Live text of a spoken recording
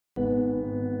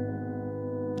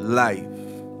Life.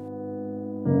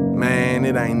 Man,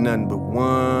 it ain't nothing but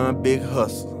one big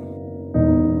hustle.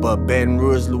 But Baton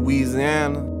Rouge,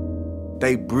 Louisiana,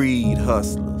 they breed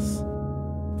hustlers.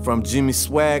 From Jimmy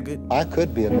Swaggart, I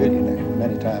could be a millionaire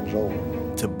many times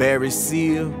over, to Barry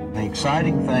Seal. The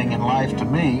exciting thing in life to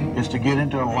me is to get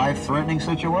into a life-threatening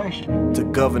situation. To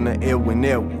Governor Edwin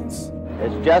Edwards.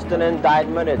 It's just an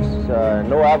indictment, it's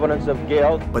no evidence of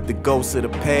guilt. But the ghosts of the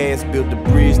past built the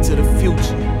bridge to the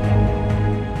future.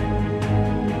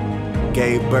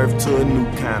 Gave birth to a new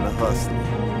kind of hustler.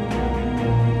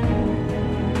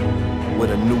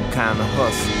 With a new kind of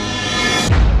hustle.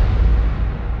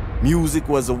 Music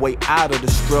was a way out of the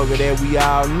struggle that we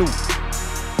all knew,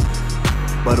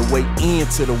 but a way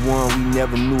into the one we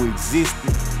never knew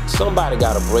existed. Somebody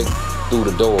gotta break through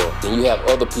the door, and you have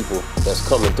other people that's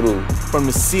coming through. From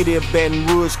the city of Baton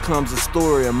Rouge comes a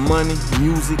story of money,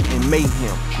 music, and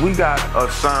mayhem. We got a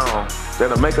sound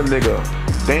that'll make a nigga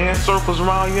dance circles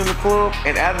around you in the club,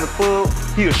 and out of the club,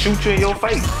 he'll shoot you in your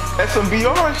face. That's some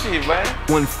BR shit, man.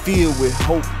 One filled with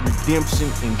hope,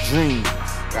 redemption, and dreams.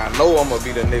 I know I'm gonna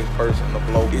be the next person to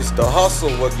blow. It's the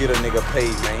hustle what get a nigga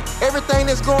paid, man. Everything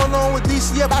that's going on with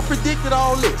DCF, I predicted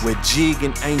all this. Where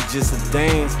jigging ain't just a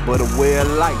dance, but a way of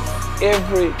life.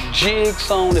 Every jig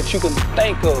song that you can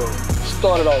think of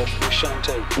started off with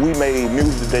Shantae. We made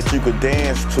music that you could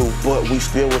dance to, but we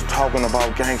still was talking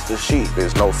about gangster shit.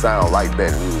 There's no sound like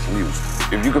Baton Rouge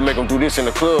music. If you can make them do this in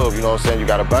the club, you know what I'm saying, you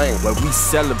gotta bang. Where we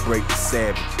celebrate the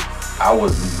savages. I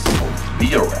wasn't supposed to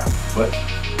be a rapper, but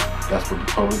that's what the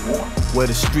public wanted. Where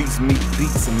the streets meet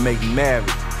beats and make marriage.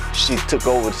 Shit took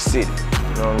over the city,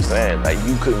 you know what I'm saying? Like,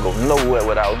 you couldn't go nowhere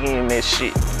without hearing that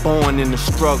shit. Born in the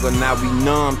struggle, now we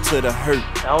numb to the hurt.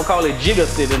 I don't call it Jigger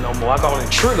City no more, I call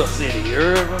it Trigger City, you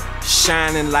heard me?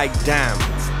 Shining like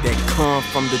diamonds that come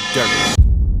from the dirt.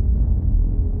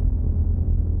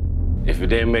 If it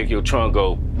didn't make your trunk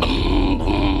go boom,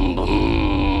 boom,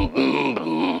 boom, boom,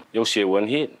 boom, your shit wasn't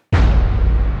hitting.